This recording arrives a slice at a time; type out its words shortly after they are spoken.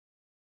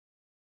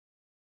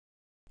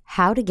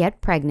How to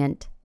get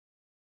pregnant.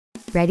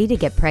 Ready to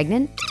get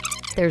pregnant?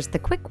 There's the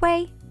quick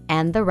way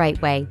and the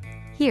right way.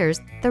 Here's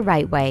the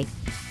right way.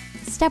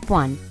 Step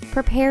 1.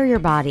 Prepare your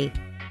body.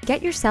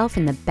 Get yourself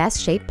in the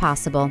best shape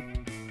possible.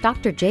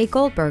 Dr. Jay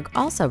Goldberg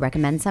also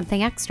recommends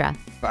something extra.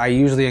 I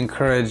usually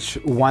encourage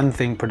one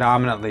thing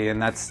predominantly, and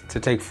that's to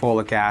take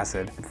folic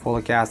acid.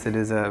 Folic acid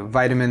is a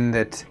vitamin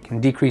that can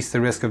decrease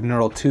the risk of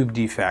neural tube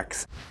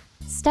defects.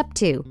 Step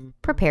 2.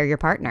 Prepare your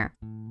partner.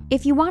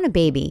 If you want a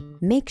baby,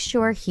 make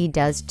sure he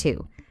does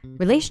too.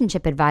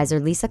 Relationship advisor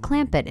Lisa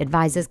Clampett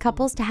advises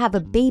couples to have a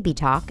baby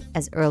talk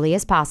as early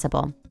as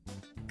possible.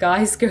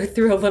 Guys go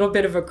through a little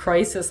bit of a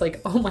crisis,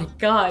 like, oh my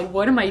God,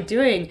 what am I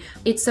doing?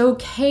 It's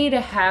okay to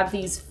have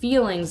these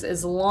feelings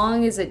as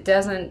long as it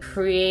doesn't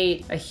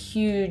create a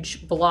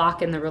huge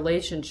block in the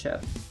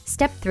relationship.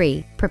 Step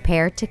 3.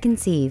 Prepare to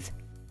conceive.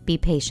 Be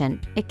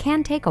patient. It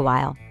can take a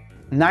while.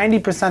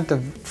 90%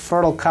 of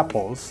fertile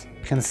couples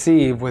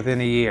conceive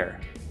within a year.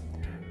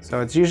 So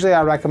it's usually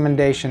our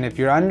recommendation, if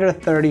you're under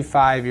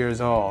 35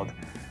 years old,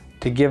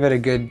 to give it a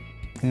good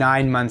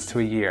 9 months to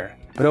a year.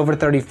 But over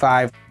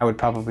 35, I would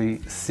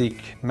probably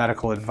seek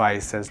medical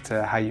advice as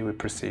to how you would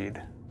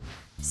proceed.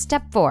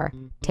 Step 4.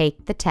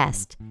 Take the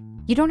test.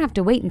 You don't have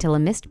to wait until a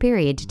missed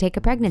period to take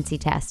a pregnancy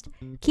test.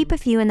 Keep a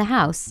few in the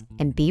house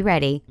and be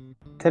ready.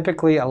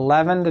 Typically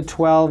 11 to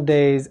 12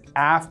 days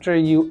after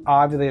you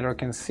ovulate or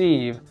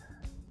conceive,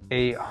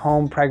 a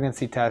home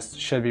pregnancy test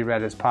should be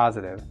read as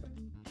positive.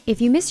 If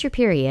you miss your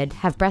period,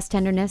 have breast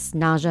tenderness,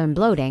 nausea, and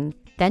bloating,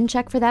 then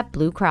check for that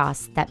blue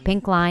cross, that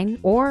pink line,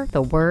 or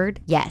the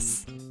word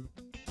yes.